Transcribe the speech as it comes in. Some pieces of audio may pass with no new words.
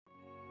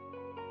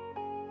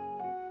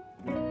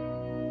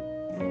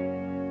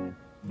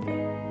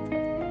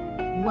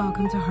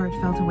welcome to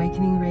Heartfelt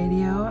Awakening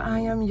Radio.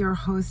 I am your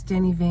host,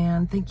 Denny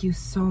Van. Thank you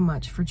so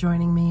much for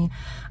joining me.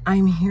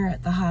 I'm here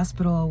at the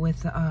hospital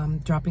with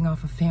dropping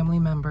off a family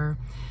member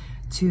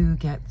to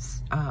get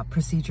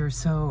procedure.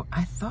 So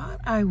I thought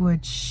I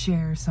would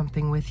share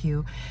something with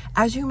you.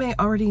 As you may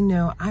already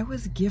know, I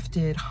was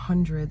gifted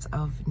hundreds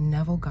of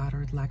Neville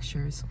Goddard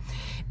lectures,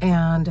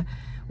 and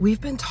we've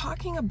been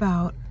talking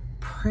about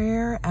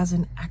prayer as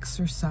an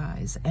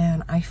exercise,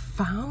 and I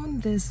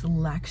found this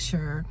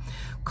lecture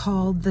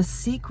called The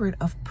Secret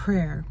of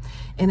Prayer,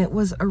 and it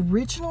was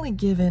originally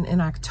given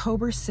in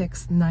October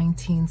 6,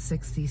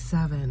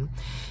 1967,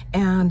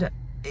 and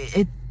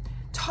it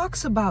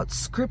talks about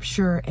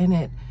scripture, and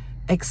it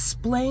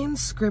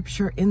explains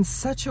scripture in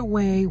such a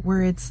way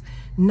where it's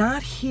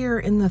not here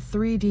in the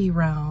 3D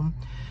realm,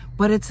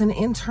 but it's an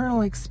internal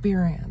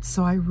experience.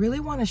 So I really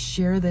want to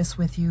share this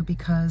with you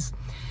because,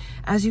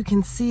 as you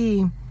can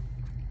see,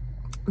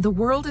 the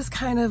world has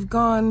kind of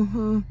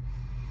gone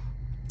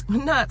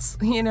nuts,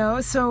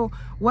 So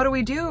what do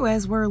we do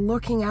as we're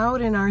looking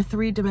out in our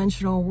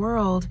three-dimensional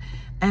world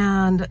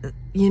and,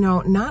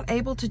 not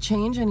able to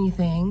change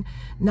anything,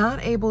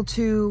 not able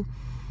to,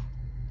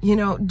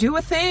 do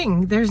a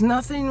thing? There's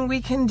nothing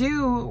we can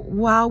do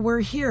while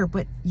we're here.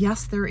 But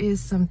yes, there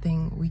is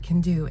something we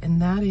can do,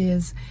 and that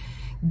is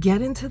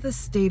get into the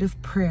state of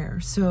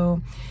prayer.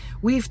 So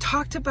we've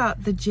talked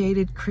about the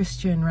jaded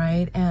Christian,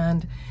 right?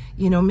 And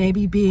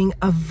maybe being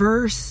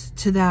averse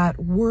to that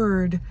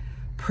word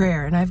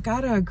prayer. And I've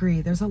got to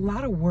agree, there's a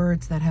lot of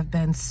words that have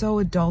been so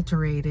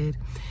adulterated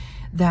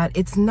that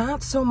it's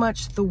not so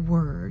much the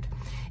word.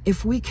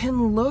 If we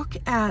can look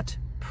at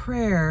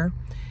prayer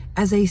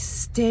as a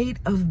state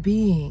of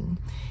being,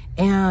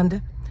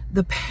 and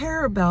the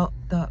parable,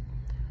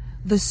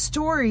 the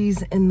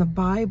stories in the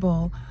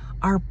Bible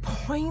are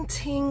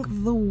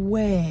pointing the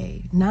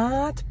way,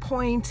 not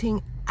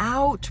pointing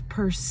out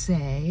per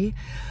se,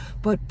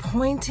 but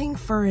pointing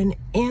for an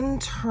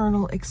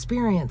internal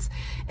experience.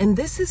 And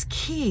this is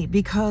key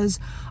because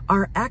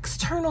our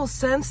external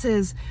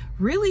senses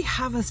really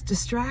have us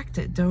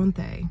distracted, don't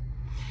they?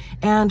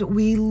 And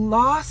we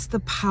lost the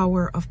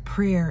power of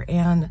prayer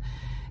and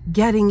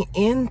getting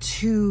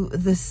into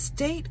the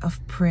state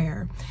of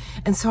prayer.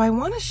 And so I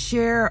want to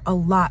share a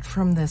lot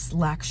from this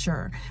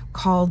lecture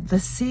called The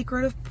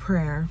Secret of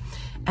Prayer.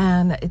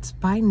 And it's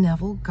by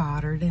Neville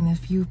Goddard. And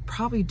if you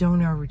probably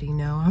don't already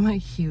know, I'm a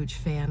huge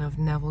fan of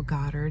Neville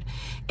Goddard.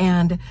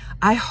 And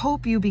I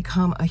hope you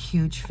become a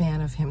huge fan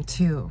of him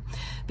too,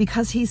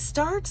 because he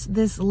starts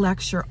this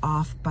lecture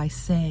off by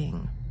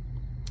saying,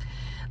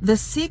 "The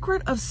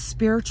secret of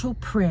spiritual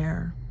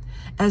prayer,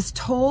 as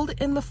told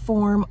in the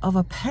form of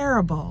a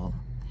parable,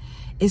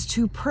 is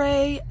to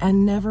pray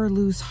and never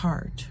lose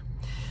heart."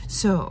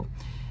 So,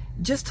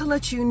 just to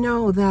let you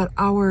know that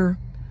our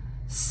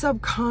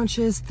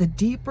subconscious, the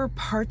deeper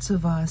parts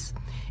of us,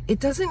 it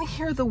doesn't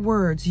hear the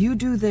words, you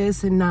do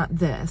this and not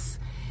this.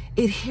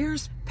 It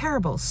hears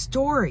parables,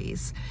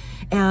 stories,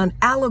 and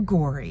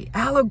allegory.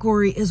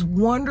 Allegory is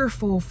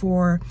wonderful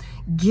for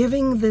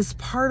giving this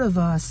part of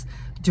us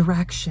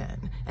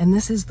direction. And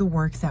this is the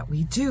work that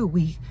we do.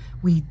 We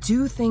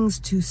do things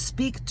to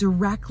speak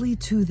directly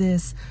to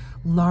this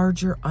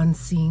larger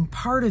unseen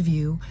part of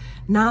you,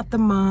 not the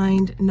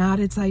mind, not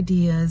its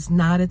ideas,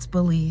 not its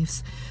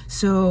beliefs.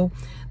 So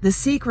the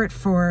secret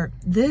for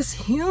this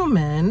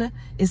human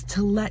is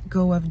to let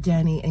go of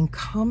Denny and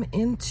come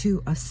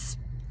into a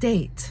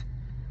state,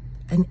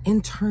 an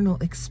internal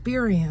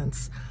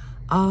experience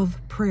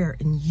of prayer.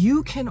 And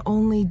you can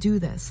only do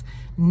this.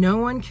 No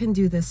one can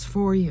do this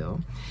for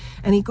you.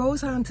 And he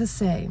goes on to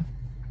say,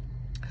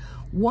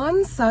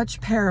 "One such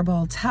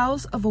parable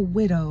tells of a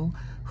widow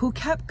who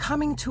kept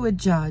coming to a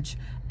judge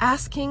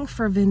asking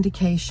for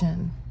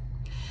vindication.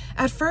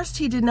 At first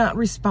he did not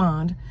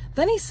respond.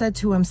 Then he said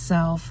to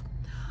himself,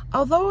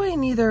 'Although I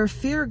neither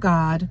fear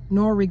God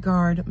nor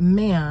regard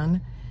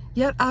man,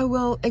 yet I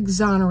will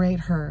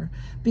exonerate her,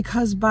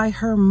 because by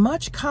her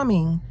much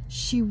coming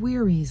she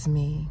wearies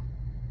me.'"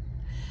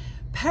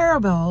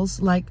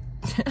 Parables like,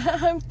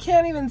 I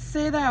can't even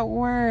say that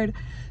word.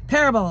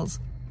 Parables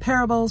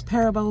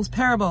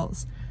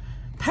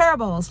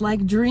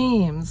like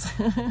dreams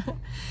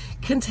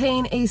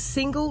contain a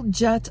single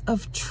jet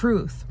of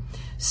truth.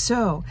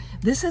 So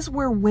this is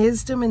where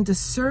wisdom and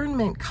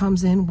discernment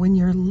comes in when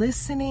you're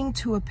listening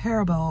to a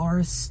parable or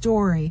a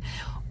story,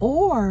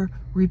 or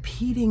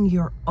repeating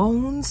your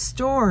own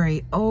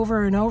story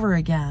over and over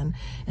again.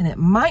 And it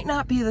might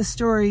not be the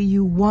story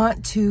you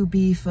want to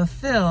be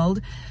fulfilled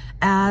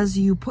as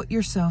you put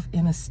yourself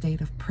in a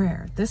state of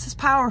prayer. This is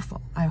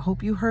powerful. I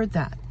hope you heard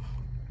that.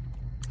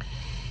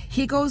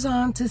 He goes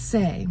on to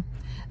say,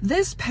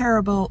 "This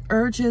parable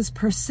urges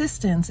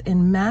persistence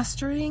in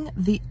mastering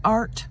the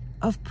art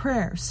of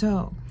prayer."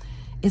 So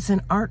it's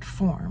an art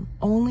form.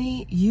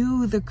 Only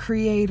you, the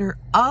creator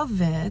of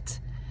it,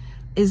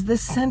 is the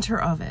center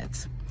of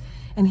it.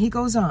 And he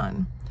goes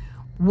on,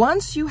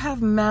 "Once you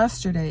have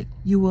mastered it,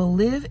 you will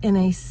live in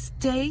a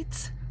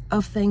state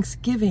of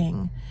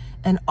thanksgiving,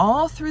 and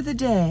all through the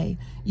day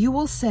you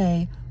will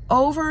say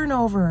over and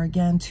over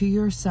again to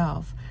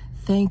yourself,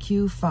 thank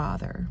you,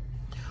 Father.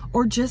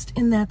 Or just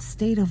in that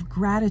state of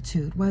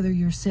gratitude, whether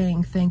you're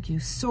saying thank you,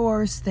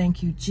 Source,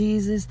 thank you,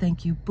 Jesus,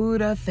 thank you,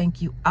 Buddha,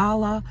 thank you,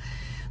 Allah.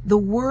 The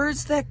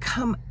words that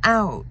come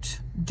out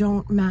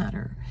don't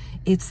matter.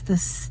 It's the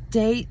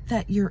state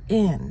that you're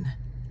in.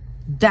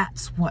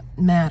 That's what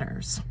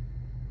matters.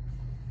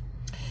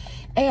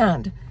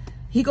 And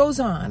he goes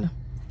on,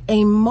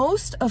 a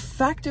most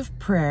effective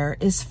prayer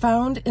is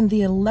found in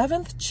the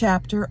 11th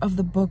chapter of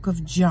the book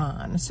of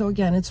John. So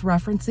again, it's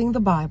referencing the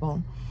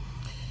Bible.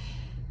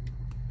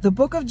 The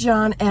book of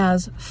John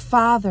as,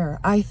 Father,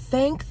 I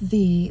thank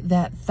thee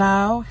that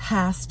thou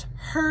hast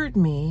heard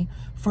me,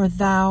 for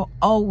thou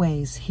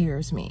always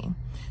hears me.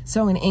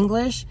 So in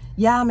English,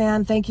 yeah,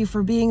 man, thank you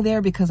for being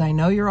there because I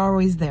know you're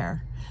always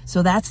there.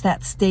 So that's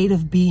that state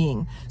of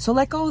being. So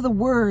let go of the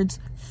words,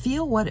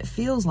 feel what it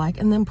feels like,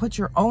 and then put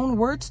your own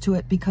words to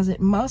it because it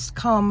must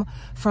come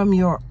from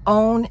your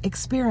own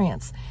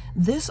experience.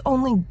 This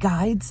only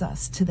guides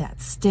us to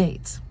that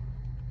state.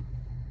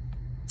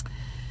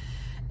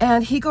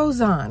 And he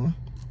goes on,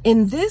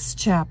 in this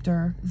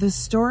chapter, the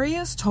story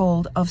is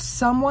told of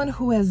someone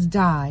who has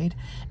died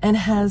and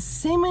has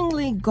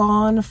seemingly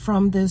gone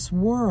from this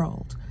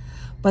world.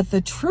 But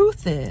the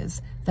truth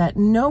is that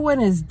no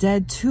one is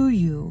dead to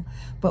you,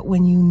 but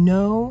when you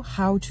know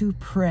how to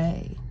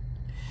pray.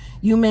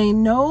 You may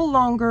no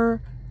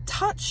longer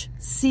touch,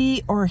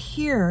 see, or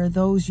hear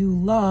those you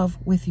love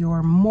with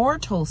your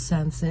mortal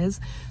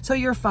senses, so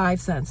your five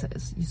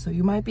senses. So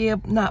you might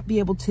not be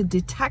able to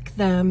detect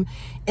them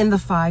in the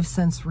five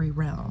sensory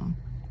realm.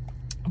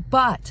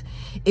 But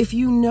if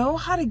you know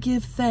how to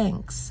give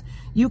thanks,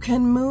 you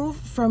can move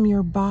from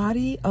your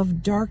body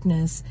of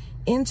darkness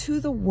into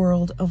the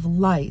world of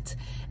light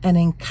and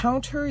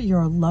encounter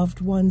your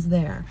loved ones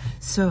there.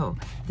 So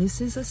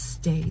this is a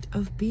state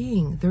of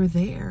being. They're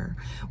there.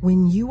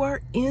 When you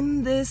are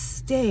in this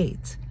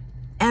state,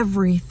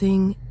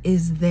 everything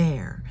is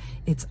there.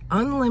 It's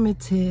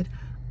unlimited,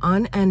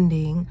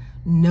 unending,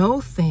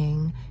 no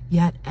thing,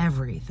 yet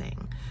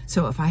everything.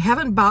 So if I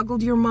haven't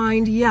boggled your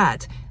mind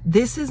yet,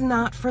 this is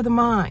not for the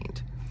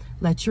mind.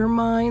 Let your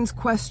mind's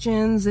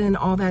questions and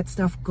all that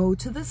stuff go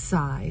to the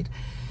side.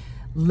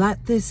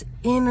 Let this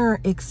inner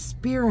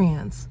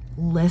experience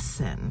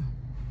listen,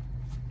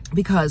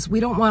 because we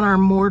don't want our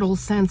mortal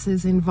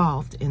senses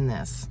involved in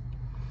this.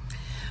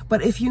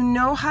 But if you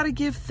know how to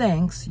give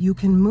thanks, you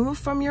can move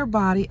from your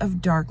body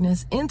of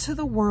darkness into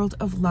the world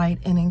of light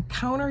and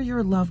encounter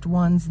your loved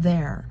ones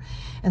there.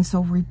 And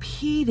so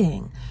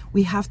repeating,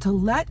 we have to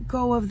let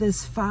go of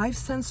this five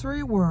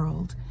sensory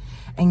world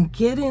and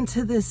get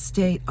into this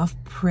state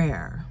of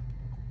prayer.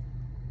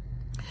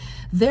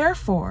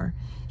 Therefore,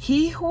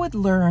 he who would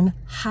learn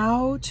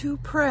how to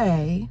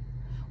pray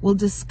will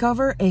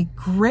discover a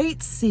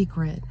great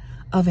secret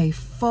of a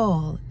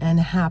full and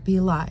happy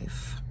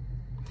life.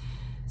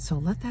 So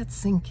let that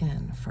sink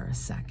in for a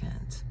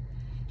second.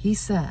 He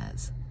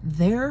says,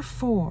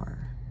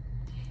 therefore,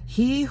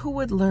 he who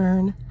would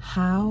learn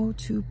how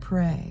to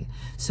pray.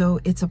 So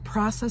it's a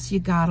process you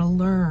gotta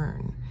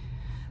learn.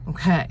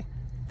 Okay,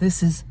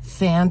 this is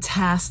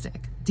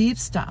fantastic, deep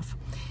stuff.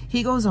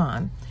 He goes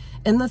on,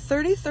 in the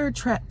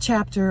 33rd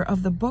chapter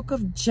of the book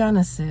of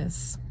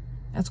Genesis,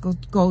 that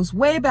goes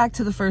way back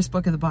to the first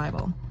book of the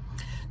Bible,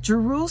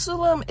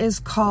 Jerusalem is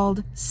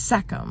called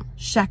Shechem.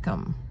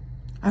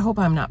 I hope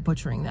I'm not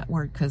butchering that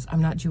word because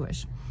I'm not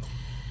Jewish.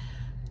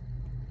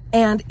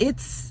 And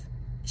it's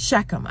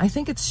Shechem. I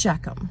think it's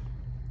Shechem.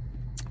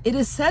 It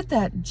is said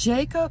that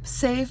Jacob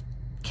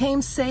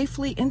came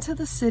safely into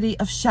the city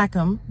of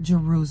Shechem,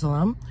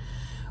 Jerusalem,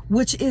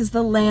 which is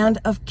the land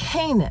of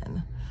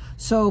Canaan.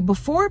 So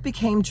before it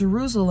became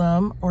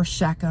Jerusalem or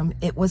Shechem,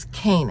 it was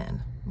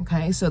Canaan.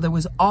 Okay, so there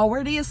was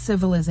already a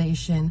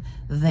civilization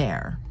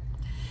there.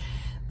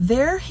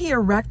 There he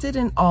erected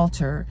an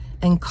altar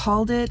and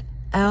called it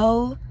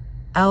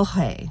El-Elohe,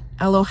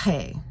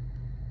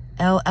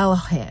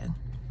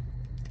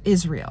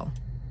 Israel.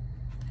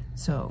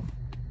 So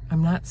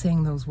I'm not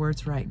saying those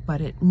words right,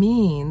 but it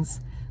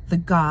means the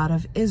God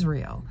of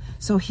Israel.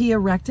 So he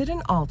erected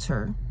an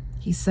altar,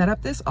 he set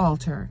up this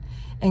altar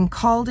and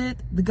called it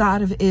the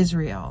God of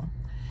Israel,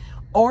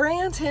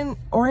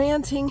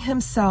 orienting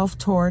himself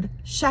toward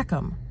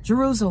Shechem,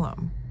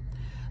 Jerusalem,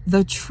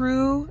 the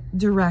true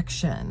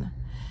direction.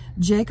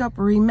 Jacob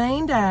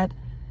remained at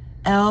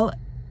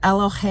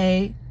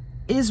El-Elohe,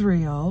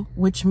 Israel,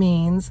 which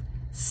means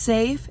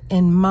safe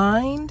in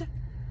mind,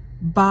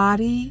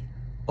 body,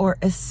 or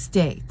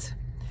estate.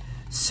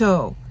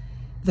 So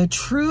the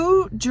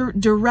true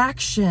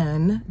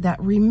direction that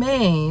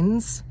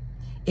remains,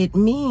 it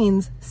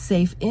means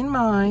safe in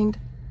mind,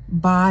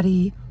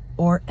 body,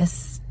 or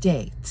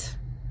estate.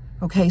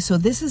 Okay, so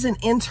this is an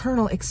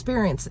internal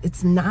experience.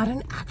 It's not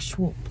an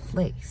actual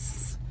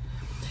place.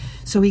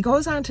 So he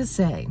goes on to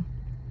say,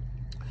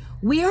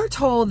 we are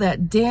told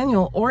that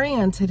Daniel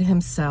oriented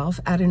himself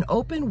at an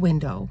open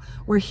window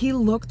where he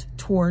looked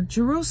toward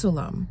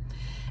Jerusalem.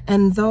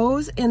 And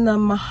those in the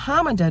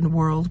Mohammedan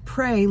world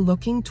pray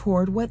looking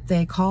toward what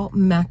they call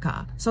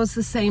Mecca. So it's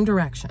the same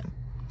direction.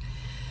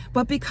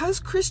 But because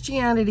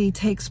Christianity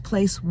takes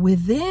place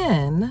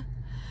within,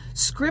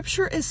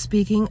 Scripture is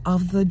speaking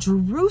of the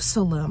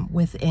Jerusalem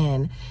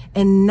within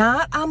and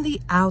not on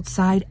the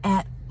outside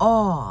at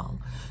all.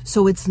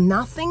 So it's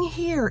nothing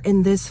here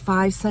in this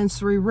five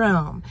sensory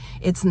realm.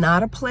 It's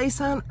not a place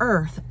on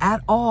earth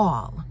at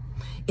all.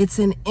 It's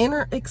an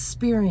inner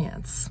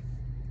experience.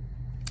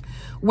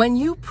 When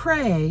you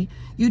pray,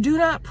 you do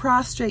not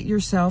prostrate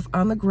yourself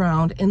on the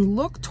ground and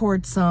look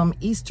toward some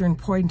eastern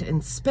point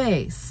in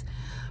space,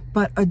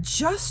 but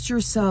adjust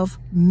yourself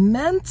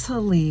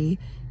mentally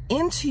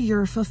into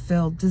your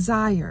fulfilled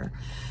desire.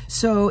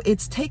 So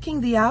it's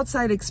taking the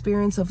outside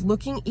experience of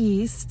looking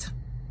east,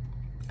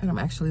 and I'm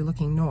actually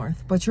looking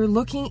north, but you're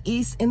looking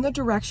east in the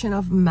direction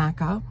of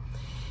Mecca.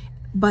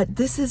 But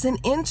this is an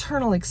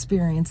internal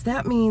experience.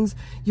 That means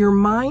your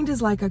mind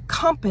is like a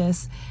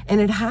compass and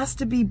it has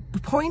to be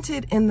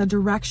pointed in the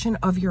direction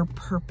of your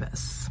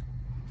purpose.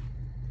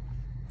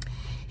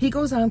 He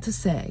goes on to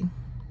say,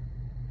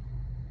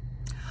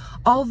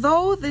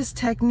 although this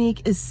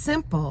technique is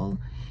simple,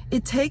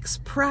 it takes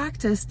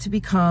practice to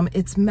become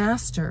its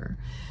master.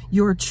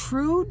 Your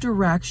true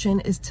direction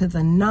is to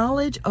the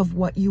knowledge of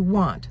what you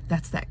want.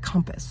 That's that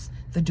compass,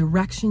 the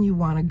direction you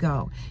want to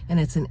go. And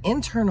it's an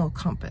internal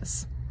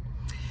compass.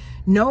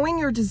 Knowing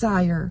your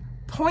desire,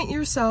 point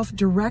yourself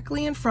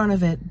directly in front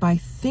of it by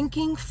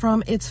thinking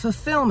from its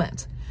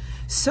fulfillment.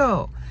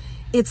 So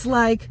it's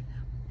like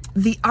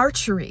the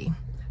archery.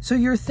 So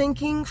you're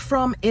thinking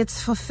from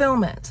its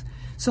fulfillment.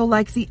 So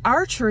like the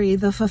archery,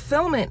 the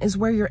fulfillment is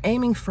where you're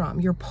aiming from.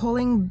 You're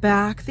pulling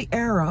back the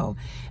arrow,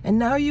 and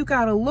now you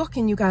got to look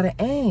and you got to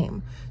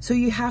aim. So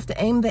you have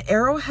to aim the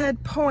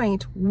arrowhead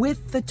point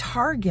with the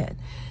target.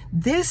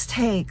 This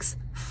takes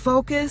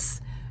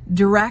focus,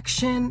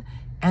 direction,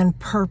 and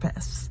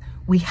purpose.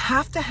 We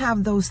have to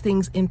have those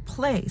things in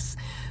place.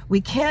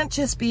 We can't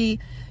just be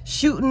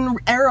shooting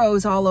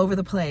arrows all over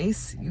the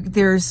place.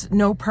 There's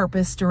no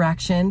purpose,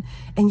 direction,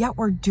 and yet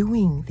we're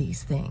doing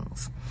these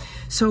things.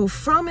 So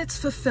from its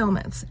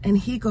fulfillments, and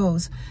he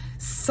goes,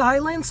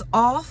 silence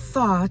all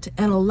thought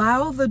and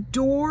allow the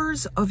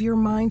doors of your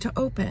mind to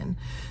open.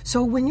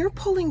 So when you're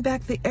pulling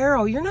back the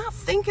arrow, you're not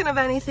thinking of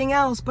anything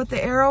else but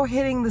the arrow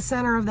hitting the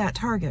center of that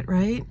target,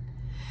 right?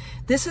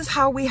 This is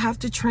how we have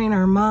to train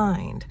our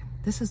mind.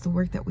 This is the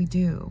work that we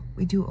do.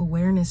 We do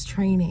awareness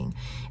training.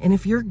 And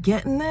if you're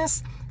getting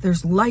this,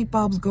 there's light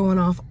bulbs going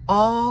off,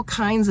 all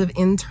kinds of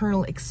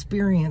internal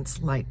experience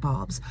light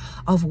bulbs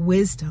of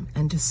wisdom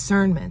and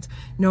discernment,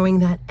 knowing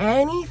that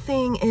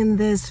anything in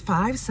this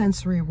five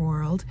sensory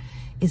world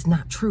is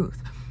not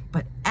truth,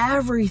 but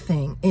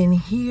everything in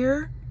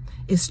here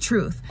is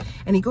truth.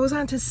 And he goes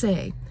on to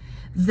say,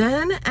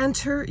 then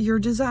enter your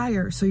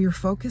desire. So you're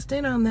focused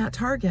in on that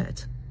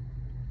target.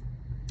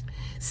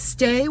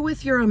 Stay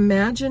with your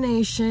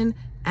imagination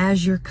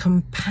as your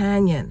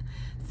companion.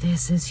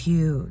 This is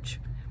huge.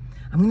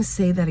 I'm going to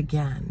say that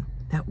again,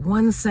 that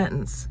one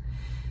sentence.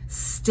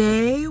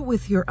 Stay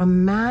with your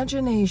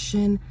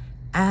imagination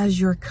as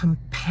your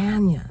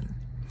companion.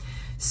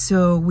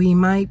 So we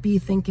might be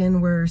thinking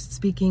we're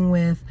speaking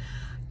with,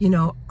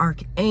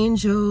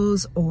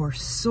 archangels or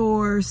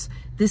source.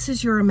 This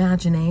is your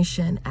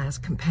imagination as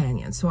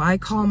companion. So I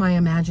call my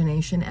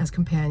imagination as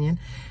companion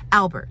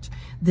Albert.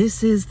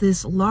 This is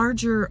this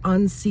larger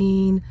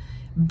unseen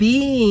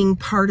being,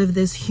 part of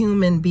this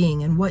human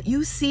being. And what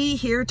you see,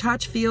 hear,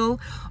 touch, feel,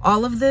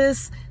 all of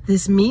this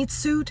meat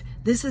suit,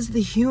 this is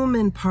the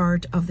human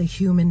part of the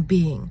human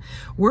being.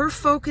 We're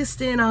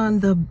focused in on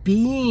the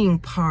being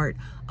part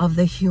of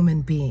the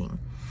human being.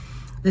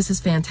 This is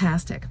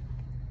fantastic.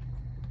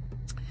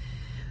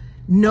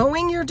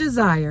 Knowing your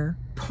desire,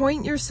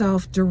 point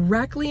yourself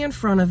directly in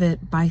front of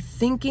it by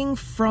thinking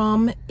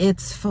from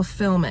its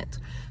fulfillment.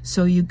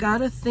 So you got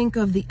to think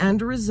of the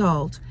end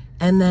result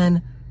and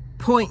then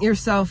point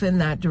yourself in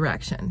that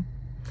direction.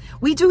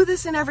 We do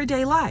this in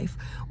everyday life.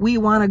 We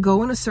want to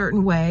go in a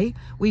certain way.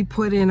 We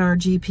put in our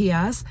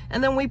GPS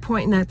and then we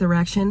point in that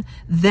direction.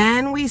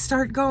 Then we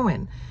start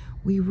going.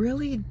 We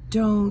really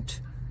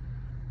don't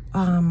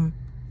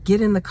get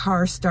in the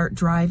car, start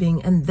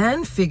driving, and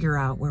then figure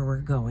out where we're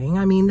going.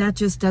 I mean, that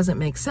just doesn't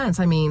make sense.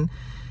 I mean,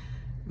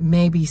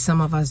 maybe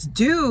some of us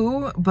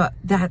do, but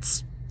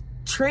that's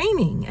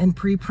training and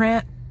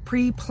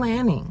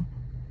pre-planning.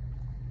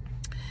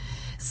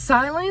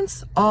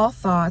 Silence all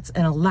thoughts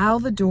and allow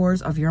the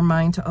doors of your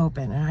mind to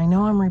open. And I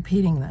know I'm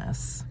repeating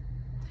this.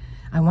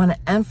 I want to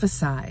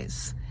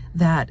emphasize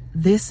that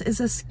this is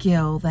a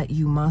skill that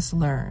you must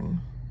learn.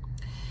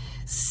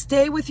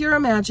 Stay with your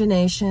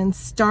imagination.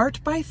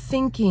 Start by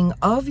thinking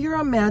of your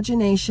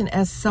imagination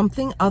as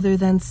something other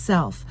than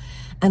self.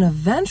 And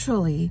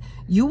eventually,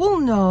 you will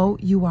know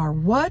you are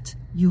what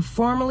you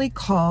formerly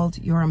called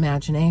your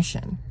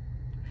imagination.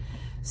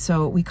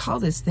 So we call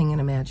this thing an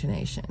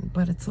imagination,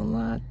 but it's a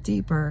lot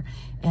deeper.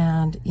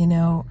 And,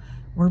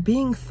 we're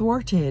being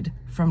thwarted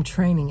from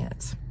training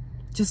it.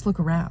 Just look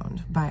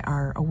around by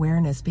our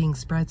awareness being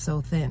spread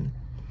so thin.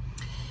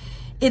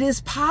 It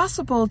is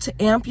possible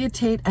to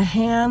amputate a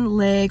hand,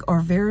 leg, or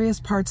various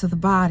parts of the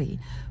body,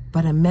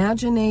 but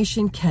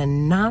imagination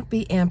cannot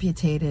be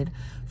amputated,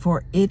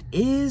 for it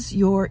is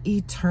your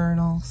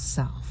eternal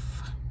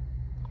self.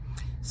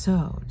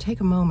 So take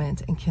a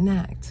moment and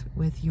connect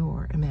with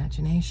your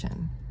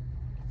imagination.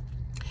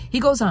 He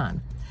goes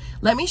on,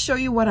 let me show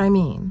you what I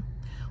mean.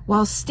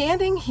 While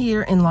standing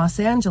here in Los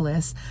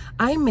Angeles,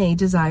 I may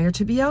desire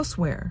to be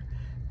elsewhere.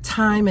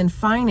 Time and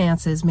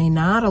finances may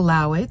not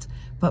allow it,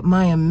 but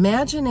my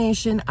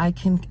imagination, I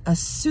can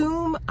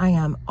assume I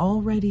am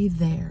already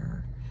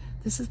there.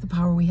 This is the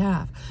power we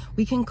have.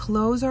 We can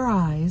close our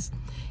eyes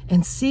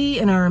and see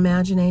in our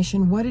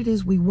imagination what it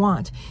is we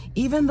want,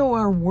 even though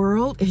our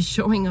world is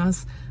showing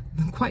us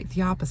quite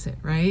the opposite,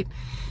 right?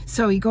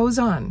 So he goes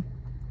on.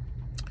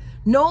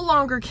 No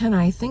longer can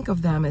I think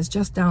of them as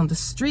just down the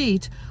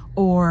street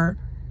or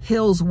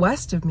hills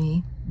west of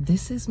me.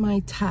 This is my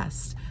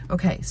test.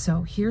 Okay,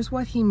 so here's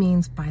what he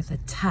means by the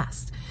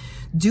test.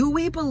 Do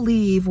we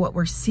believe what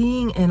we're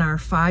seeing in our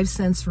five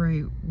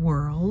sensory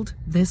world,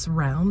 this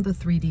realm, the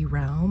 3D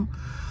realm,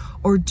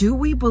 or do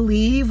we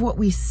believe what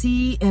we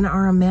see in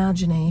our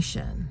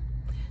imagination?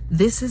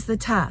 This is the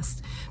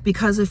test,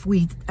 because if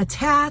we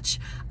attach,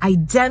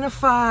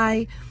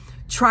 identify,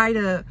 try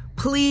to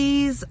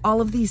please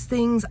all of these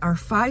things, our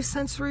five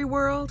sensory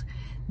world,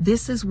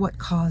 this is what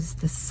caused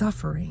the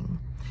suffering.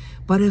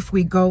 But if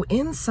we go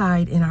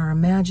inside in our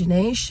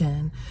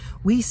imagination,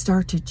 we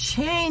start to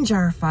change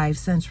our five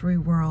sensory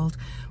world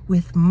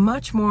with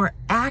much more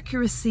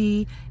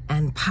accuracy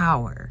and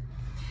power.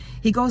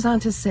 He goes on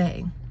to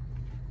say,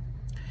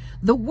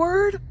 the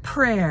word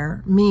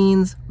prayer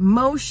means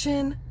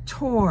motion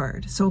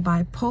toward. So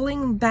by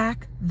pulling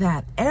back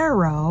that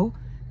arrow,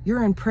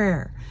 you're in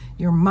prayer.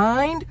 Your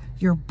mind,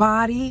 your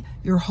body,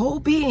 your whole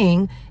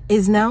being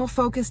is now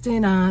focused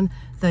in on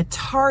the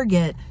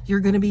target you're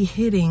going to be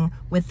hitting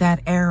with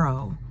that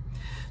arrow.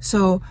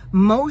 So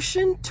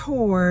motion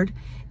toward,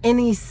 in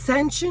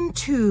ascension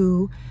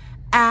to,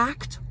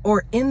 act,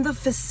 or in the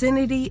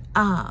vicinity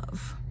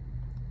of.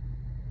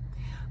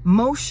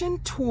 Motion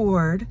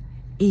toward,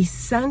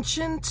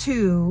 ascension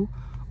to,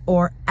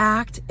 or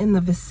act in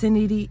the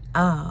vicinity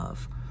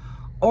of.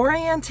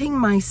 Orienting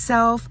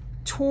myself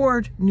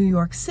toward New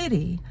York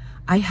City,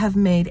 I have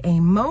made a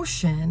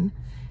motion,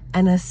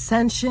 an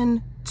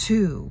ascension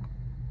to.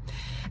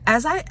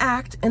 As I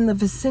act in the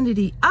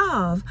vicinity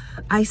of,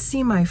 I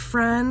see my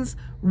friends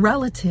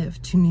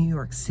relative to New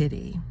York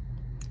City.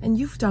 And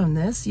you've done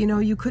this. You know,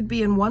 you could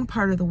be in one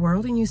part of the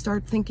world and you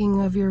start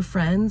thinking of your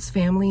friends,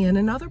 family in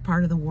another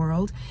part of the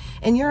world.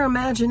 And your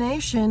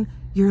imagination,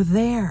 you're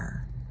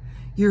there.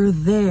 You're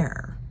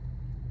there.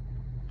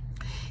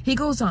 He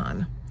goes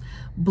on.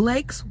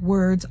 Blake's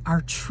words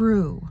are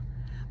true.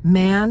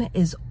 Man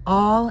is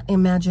all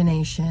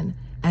imagination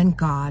and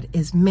God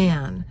is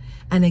man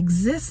and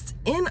exists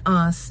in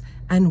us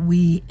and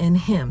we in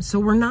him. So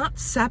we're not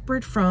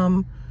separate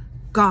from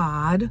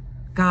God.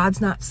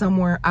 God's not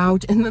somewhere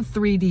out in the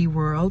 3D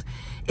world.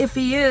 If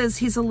he is,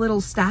 he's a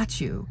little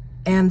statue,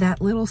 and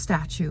that little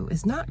statue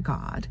is not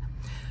God.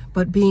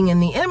 But being in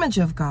the image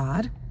of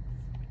God,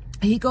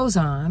 he goes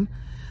on,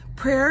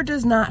 prayer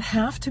does not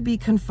have to be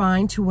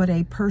confined to what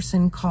a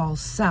person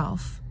calls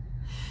self.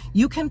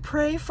 You can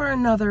pray for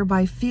another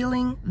by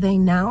feeling they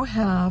now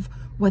have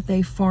what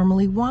they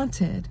formerly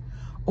wanted,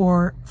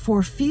 or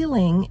for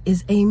feeling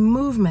is a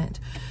movement.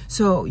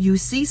 So you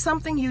see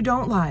something you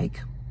don't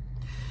like,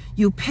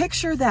 you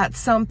picture that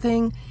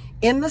something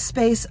in the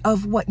space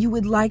of what you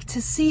would like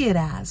to see it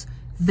as.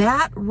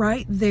 That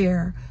right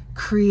there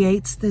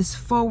creates this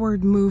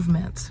forward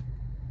movement.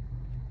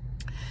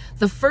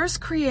 The first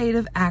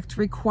creative act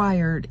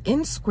required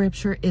in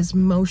Scripture is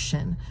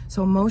motion.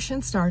 So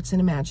motion starts in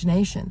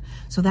imagination.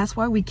 So that's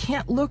why we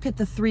can't look at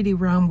the 3D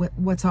realm with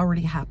what's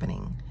already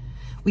happening.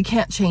 We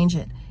can't change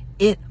it.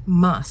 It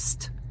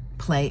must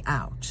play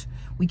out.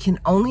 We can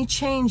only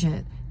change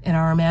it in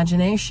our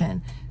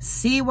imagination,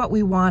 see what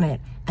we want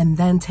it, and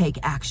then take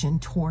action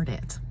toward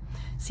it.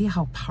 See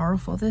how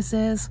powerful this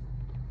is?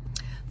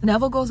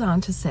 Neville goes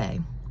on to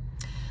say,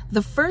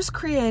 the first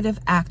creative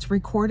act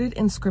recorded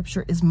in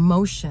Scripture is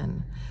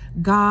motion.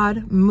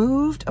 God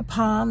moved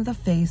upon the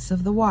face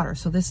of the water.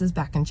 So this is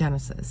back in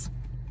Genesis.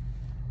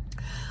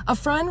 A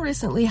friend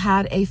recently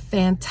had a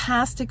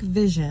fantastic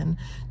vision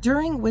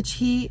during which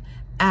he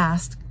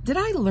asked, did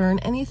I learn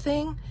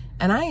anything?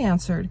 And I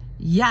answered,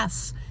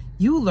 yes,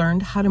 you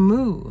learned how to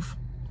move.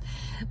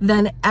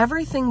 Then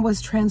everything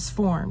was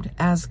transformed.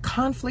 As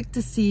conflict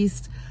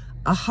ceased,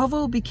 a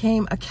hovel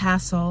became a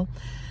castle,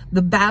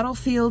 the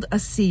battlefield a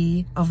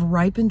sea of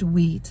ripened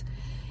wheat,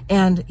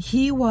 and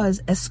he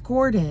was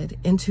escorted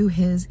into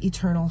his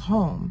eternal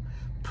home.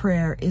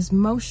 Prayer is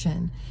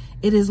motion.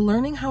 It is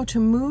learning how to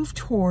move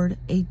toward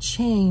a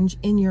change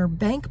in your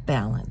bank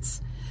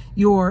balance,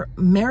 your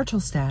marital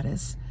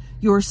status,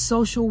 your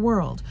social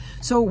world.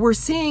 So we're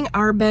seeing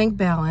our bank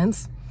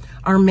balance,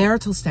 our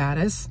marital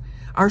status,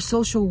 our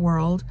social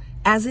world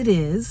as it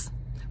is,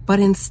 but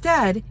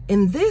instead,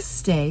 in this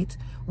state,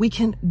 we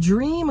can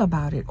dream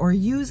about it or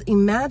use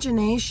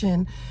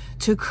imagination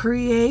to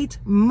create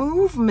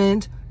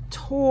movement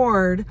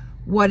toward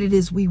what it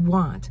is we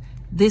want.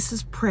 This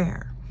is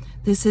prayer.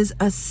 This is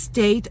a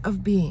state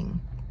of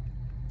being.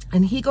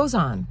 And he goes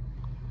on,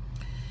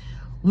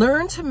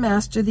 learn to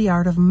master the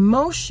art of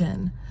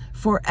motion,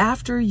 for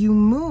after you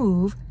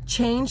move,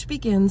 change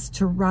begins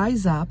to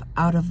rise up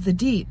out of the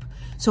deep.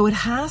 So it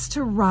has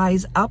to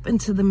rise up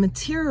into the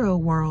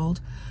material world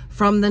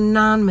from the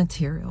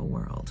non-material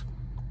world.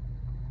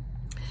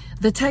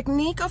 The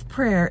technique of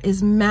prayer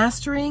is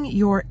mastering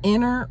your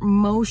inner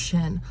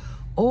motion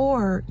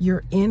or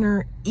your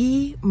inner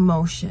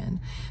emotion.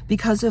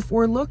 Because if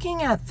we're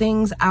looking at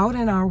things out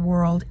in our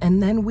world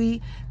and then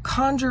we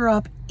conjure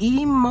up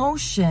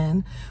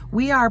emotion,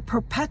 we are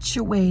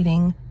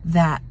perpetuating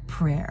that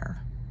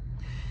prayer.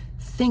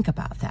 Think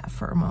about that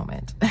for a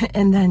moment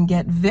and then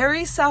get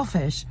very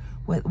selfish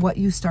with what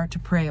you start to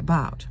pray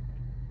about.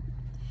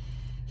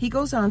 He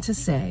goes on to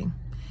say,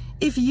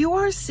 if you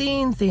are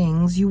seeing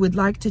things you would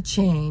like to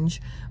change,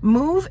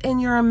 move in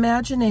your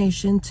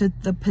imagination to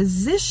the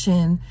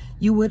position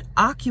you would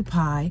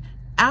occupy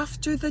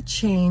after the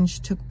change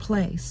took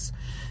place.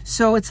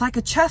 So it's like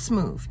a chess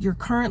move. You're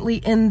currently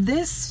in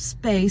this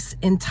space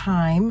in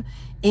time,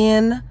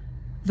 in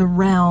the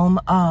realm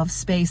of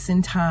space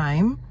and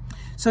time.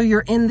 So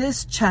you're in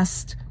this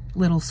chess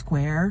little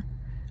square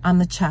on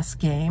the chess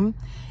game,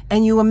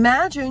 and you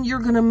imagine you're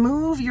going to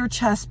move your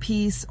chess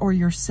piece or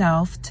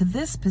yourself to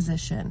this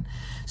position.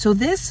 So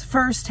this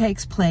first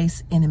takes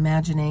place in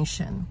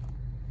imagination.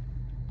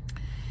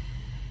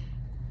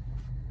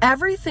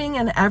 Everything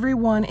and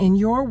everyone in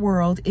your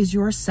world is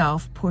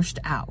yourself pushed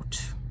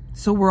out.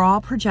 So we're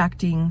all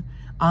projecting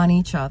on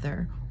each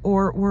other,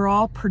 or we're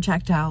all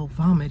projectile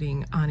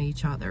vomiting on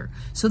each other.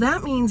 So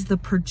that means the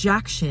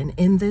projection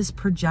in this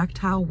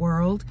projectile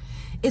world,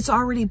 it's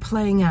already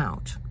playing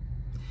out.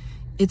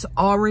 It's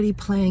already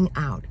playing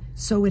out.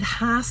 So it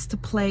has to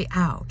play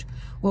out.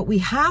 What we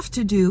have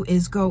to do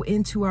is go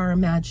into our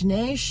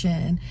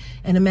imagination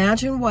and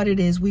imagine what it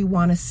is we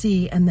want to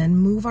see and then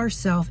move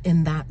ourselves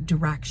in that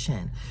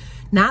direction.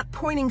 Not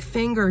pointing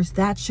fingers,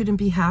 that shouldn't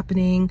be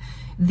happening,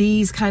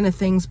 these kind of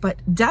things, but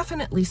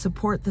definitely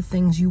support the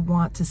things you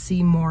want to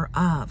see more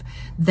of.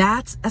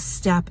 That's a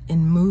step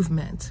in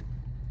movement.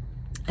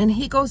 And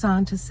he goes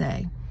on to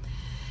say,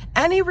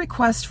 any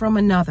request from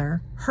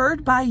another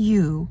heard by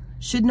you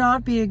should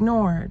not be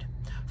ignored,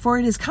 for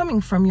it is coming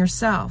from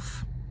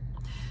yourself.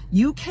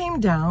 You came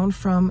down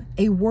from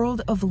a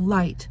world of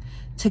light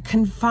to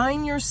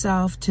confine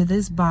yourself to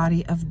this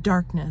body of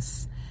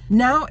darkness.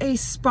 Now a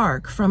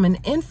spark from an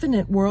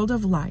infinite world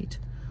of light.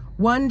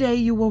 One day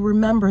you will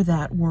remember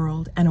that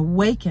world and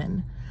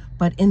awaken,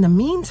 but in the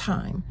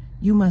meantime,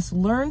 you must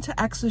learn to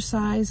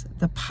exercise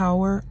the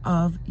power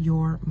of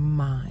your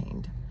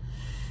mind.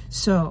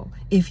 So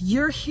if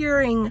you're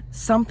hearing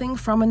something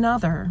from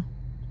another,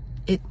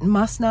 it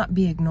must not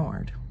be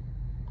ignored.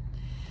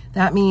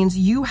 That means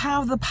you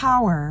have the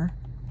power,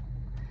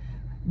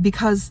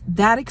 because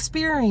that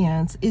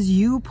experience is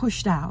you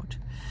pushed out.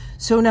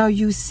 So now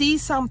you see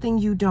something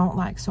you don't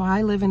like. So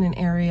I live in an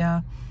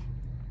area,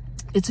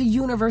 it's a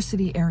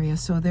university area,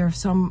 so there are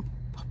some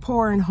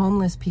poor and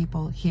homeless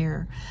people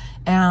here.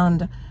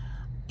 And,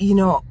 you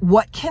know,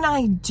 what can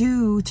I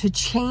do to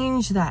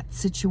change that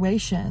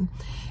situation?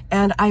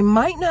 And I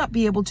might not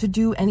be able to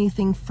do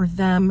anything for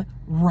them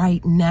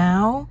right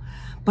now,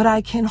 but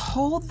I can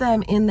hold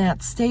them in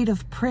that state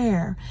of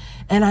prayer,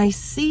 and I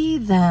see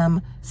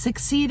them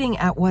succeeding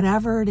at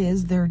whatever it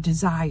is their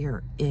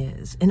desire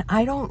is. And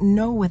I don't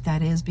know what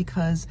that is,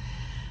 because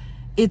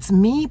it's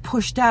me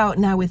pushed out,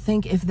 and I would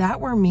think if that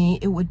were me,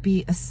 it would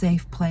be a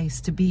safe place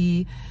to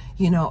be,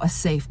 you know, a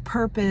safe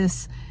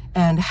purpose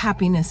and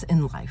happiness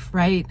in life,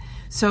 right?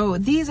 So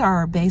these are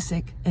our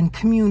basic and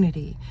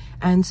community.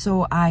 And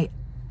so I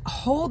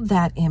hold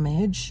that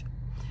image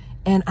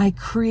and I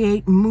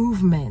create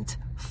movement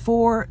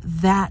for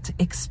that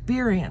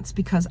experience,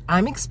 because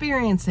I'm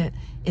experiencing it.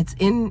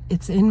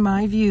 It's in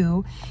my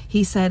view.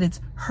 He said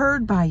it's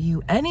heard by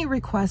you. Any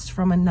request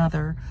from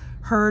another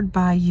heard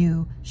by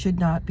you should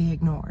not be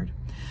ignored.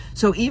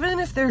 So even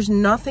if there's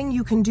nothing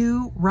you can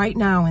do right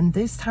now in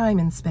this time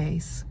and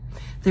space,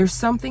 there's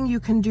something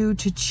you can do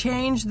to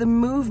change the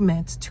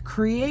movement, to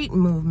create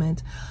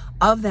movement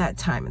of that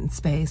time and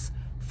space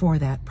for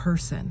that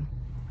person.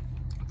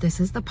 This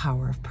is the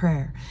power of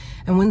prayer.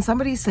 And when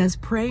somebody says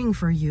praying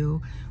for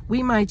you,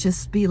 we might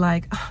just be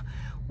like,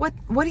 what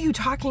are you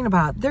talking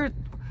about?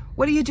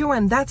 What are you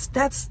doing?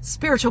 That's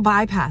spiritual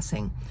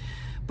bypassing.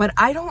 But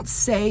I don't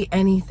say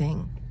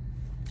anything.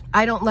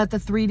 I don't let the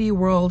 3D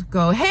world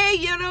go, hey,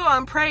 you know,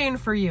 I'm praying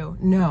for you.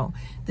 No,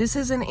 this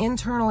is an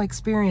internal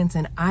experience,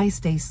 and I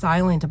stay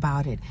silent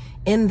about it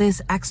in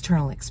this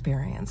external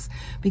experience,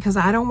 because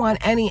I don't want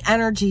any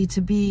energy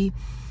to be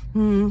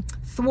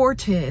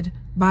thwarted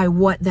by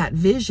what that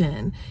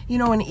vision, you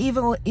know. And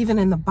even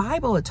in the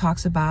Bible, it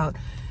talks about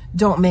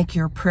don't make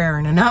your prayer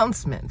an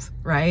announcement,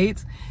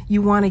 right?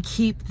 You want to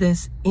keep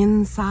this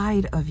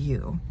inside of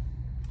you.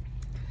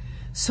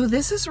 So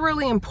this is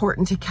really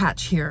important to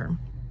catch here.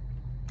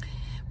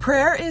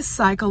 Prayer is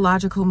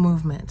psychological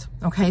movement,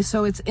 okay?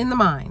 So it's in the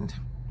mind.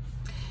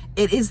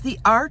 It is the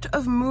art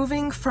of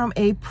moving from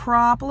a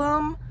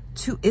problem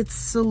to its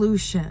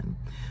solution.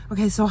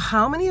 Okay, so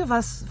how many of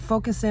us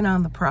focus in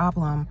on the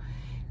problem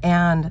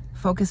and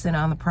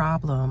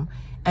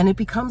it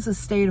becomes a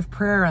state of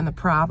prayer on the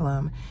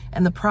problem,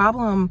 and the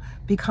problem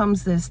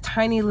becomes this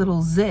tiny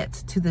little zit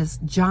to this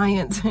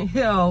giant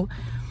hill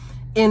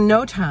in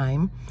no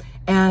time,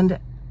 and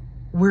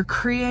we're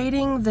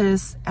creating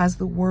this, as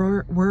the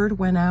word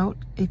went out,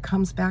 it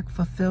comes back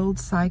fulfilled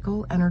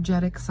cycle,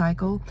 energetic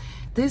cycle.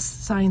 This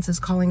science is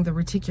calling the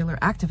reticular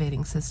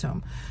activating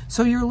system.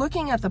 So you're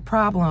looking at the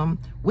problem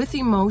with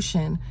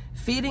emotion,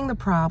 feeding the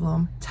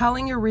problem,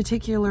 telling your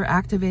reticular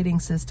activating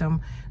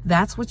system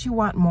that's what you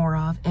want more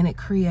of, and it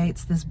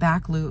creates this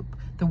back loop.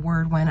 The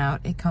word went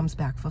out, it comes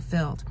back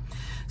fulfilled.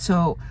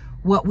 So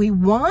what we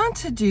want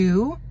to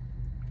do,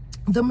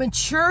 the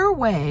mature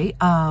way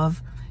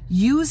of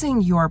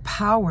using your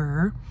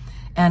power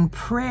and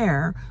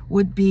prayer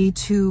would be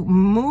to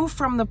move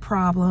from the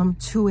problem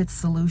to its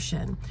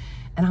solution.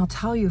 And I'll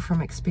tell you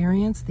from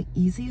experience, the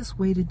easiest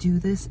way to do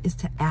this is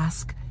to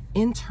ask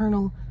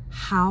internal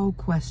how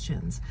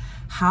questions.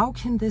 How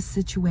can this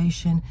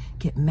situation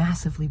get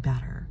massively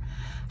better?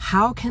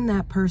 How can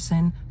that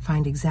person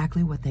find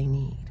exactly what they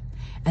need?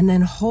 And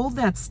then hold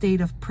that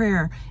state of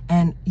prayer,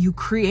 and you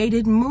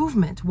created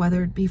movement,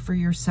 whether it be for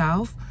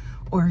yourself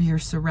or your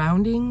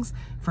surroundings,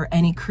 for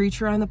any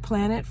creature on the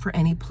planet, for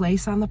any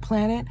place on the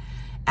planet.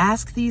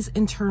 Ask these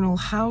internal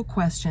how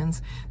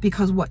questions,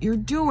 because what you're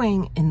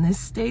doing in this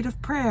state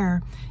of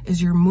prayer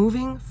is you're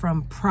moving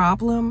from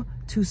problem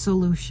to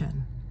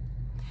solution.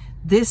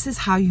 This is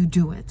how you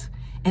do it.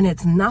 And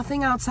it's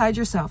nothing outside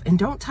yourself. And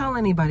don't tell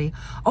anybody,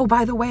 oh,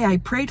 by the way, I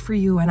prayed for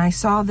you and I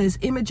saw this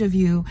image of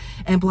you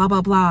and blah,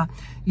 blah, blah.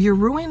 You're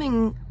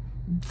ruining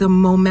the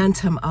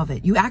momentum of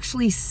it. You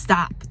actually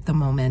stop the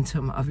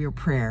momentum of your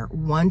prayer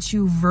once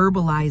you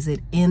verbalize it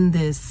in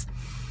this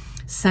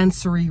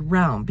sensory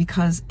realm,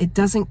 because it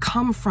doesn't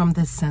come from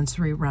this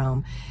sensory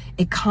realm.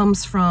 It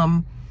comes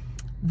from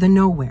the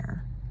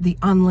nowhere, the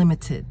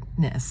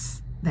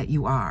unlimitedness that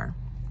you are.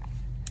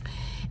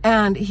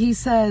 And he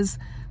says,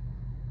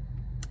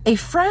 a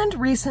friend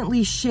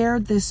recently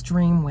shared this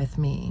dream with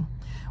me.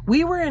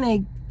 We were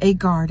in a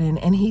garden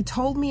and he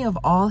told me of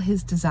all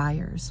his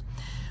desires.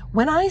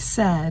 When I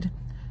said,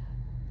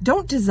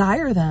 don't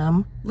desire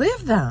them,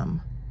 live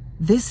them.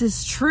 This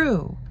is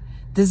true.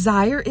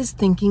 Desire is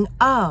thinking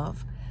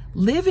of.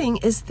 Living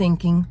is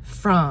thinking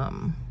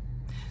from.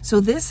 So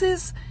this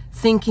is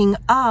thinking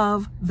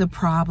of the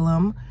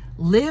problem.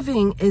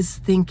 Living is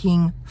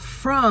thinking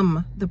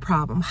from the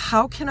problem.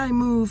 How can I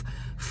move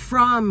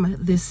from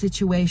this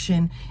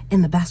situation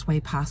in the best way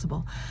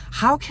possible?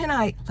 How can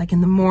I, like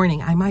in the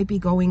morning, I might be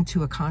going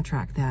to a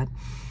contract that,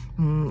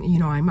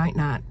 I might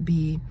not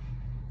be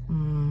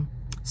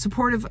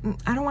supportive.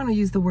 I don't want to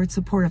use the word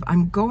supportive.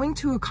 I'm going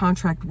to a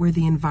contract where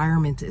the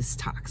environment is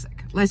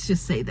toxic. Let's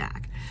just say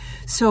that.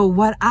 So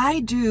what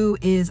I do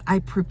is I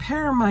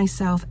prepare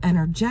myself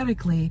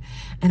energetically,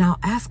 and I'll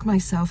ask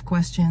myself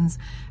questions.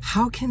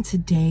 How can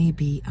today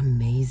be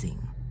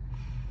amazing?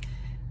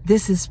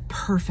 This is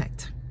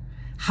perfect.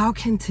 How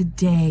can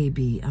today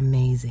be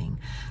amazing?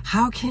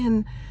 How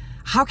can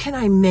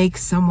I make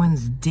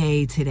someone's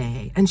day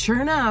today? And sure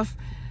enough,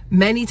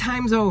 many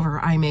times over,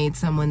 I made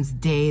someone's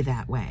day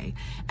that way.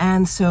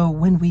 And so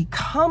when we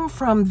come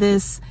from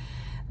this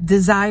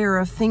desire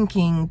of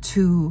thinking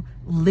to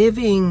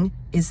living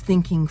is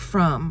thinking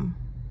from.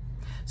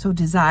 So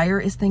desire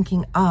is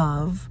thinking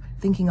of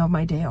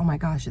my day. Oh my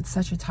gosh, it's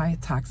such a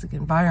toxic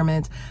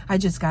environment. I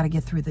just got to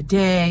get through the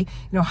day.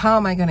 How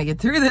am I going to get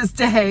through this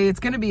day?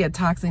 It's going to be a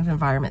toxic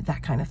environment,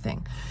 that kind of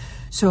thing.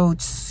 So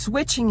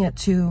switching it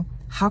to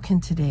how can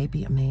today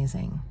be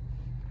amazing?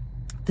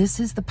 This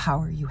is the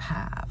power you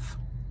have.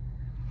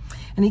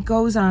 And he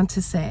goes on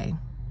to say,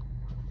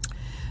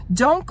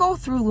 don't go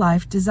through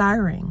life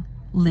desiring.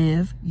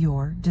 Live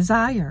your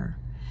desire.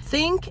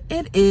 Think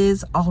it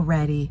is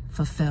already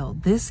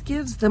fulfilled. This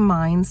gives the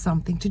mind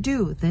something to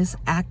do. This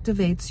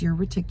activates your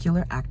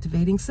reticular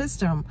activating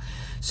system.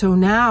 So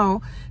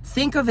now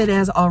think of it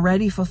as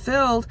already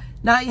fulfilled.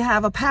 Now you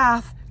have a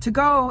path to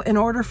go in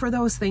order for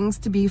those things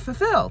to be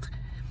fulfilled.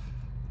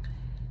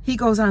 He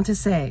goes on to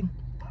say,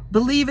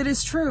 believe it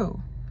is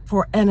true.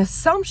 For an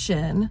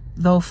assumption,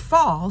 though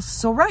false,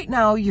 so right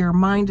now your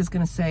mind is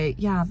going to say,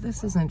 yeah,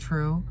 this isn't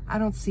true. I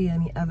don't see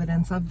any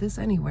evidence of this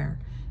anywhere.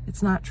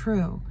 It's not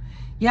true.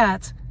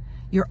 Yet,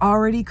 you're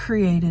already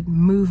created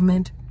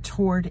movement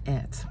toward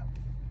it.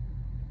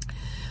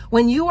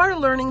 When you are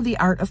learning the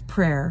art of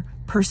prayer,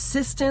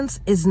 persistence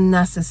is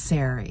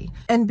necessary.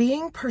 And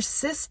being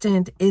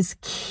persistent is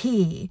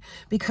key,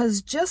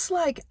 because just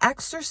like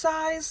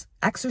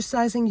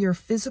exercising your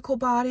physical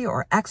body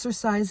or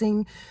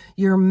exercising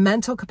your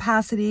mental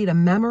capacity to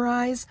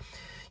memorize,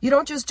 you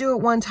don't just do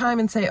it one time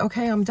and say,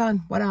 okay, I'm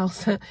done. What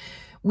else?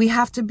 We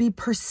have to be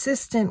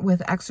persistent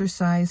with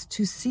exercise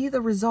to see the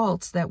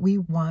results that we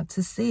want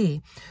to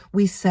see.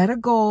 We set a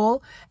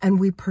goal and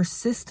we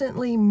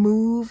persistently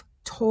move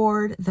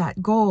toward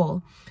that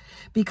goal.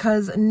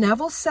 Because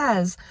Neville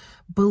says,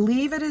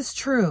 believe it is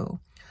true.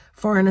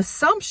 For an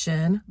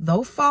assumption,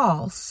 though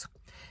false,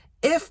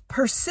 if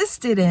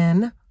persisted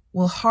in,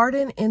 will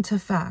harden into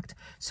fact.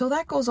 So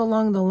that goes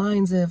along the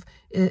lines of,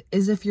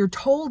 is if you're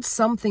told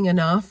something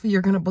enough,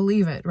 you're going to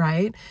believe it,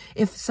 right?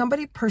 If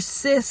somebody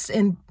persists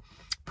in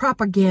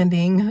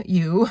propaganding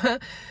you,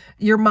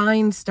 your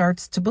mind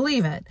starts to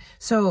believe it.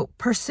 So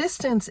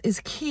persistence is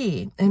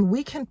key, and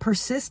we can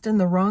persist in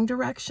the wrong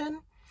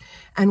direction,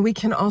 and we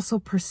can also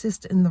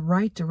persist in the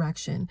right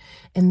direction.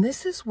 And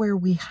this is where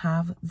we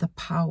have the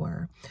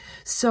power.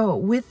 So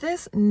with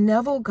this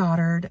Neville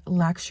Goddard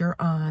lecture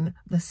on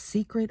the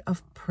secret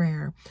of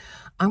prayer,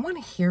 I want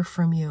to hear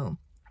from you.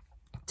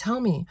 Tell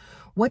me,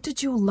 what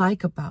did you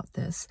like about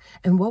this?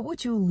 And what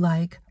would you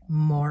like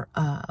more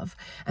of?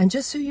 And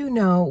just so you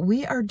know,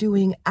 we are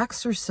doing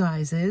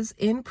exercises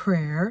in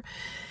prayer,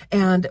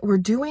 and we're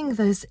doing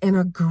this in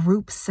a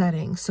group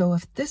setting. So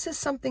if this is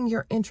something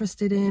you're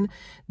interested in,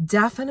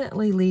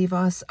 definitely leave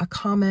us a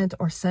comment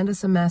or send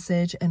us a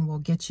message, and we'll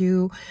get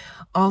you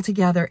all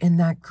together in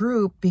that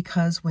group,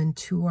 because when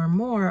two or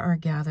more are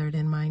gathered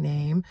in my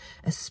name,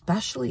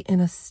 especially in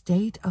a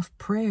state of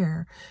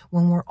prayer,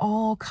 when we're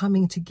all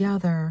coming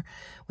together,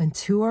 when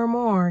two or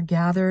more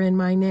gather in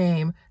my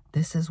name,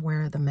 this is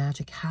where the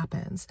magic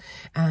happens.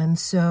 And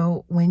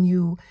so when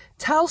you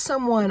tell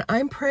someone,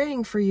 I'm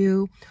praying for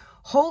you,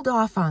 hold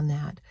off on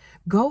that.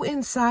 Go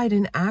inside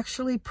and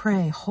actually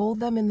pray. Hold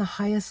them in the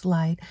highest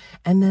light,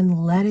 and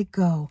then let it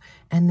go.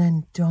 And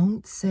then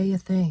don't say a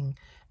thing,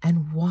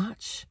 and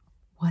watch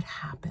what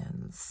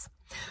happens.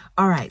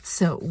 All right.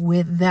 So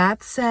with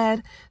that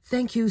said,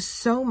 thank you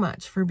so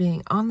much for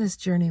being on this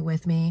journey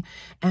with me,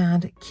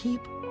 and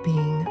keep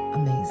being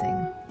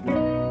amazing.